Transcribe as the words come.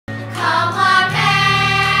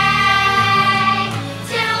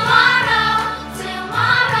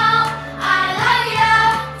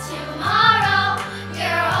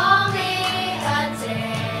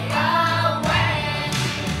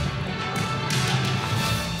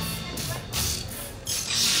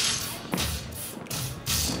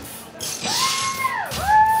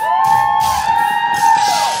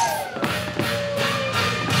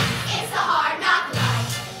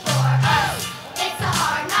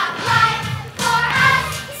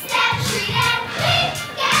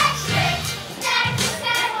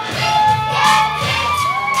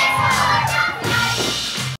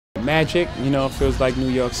magic, you know, it feels like New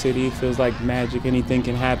York City, it feels like magic, anything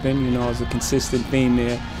can happen, you know, it's a consistent theme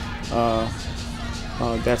there.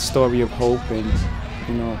 That story of hope, and,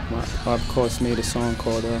 you know, I of course made a song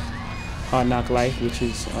called Hard Knock Life, which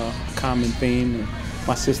is a common theme. And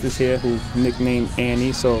my sister's here, who nicknamed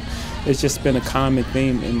Annie, so it's just been a common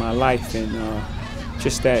theme in my life, and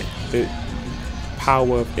just that the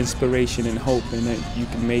power of inspiration and hope, and that you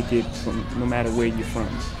can make it from no matter where you're from.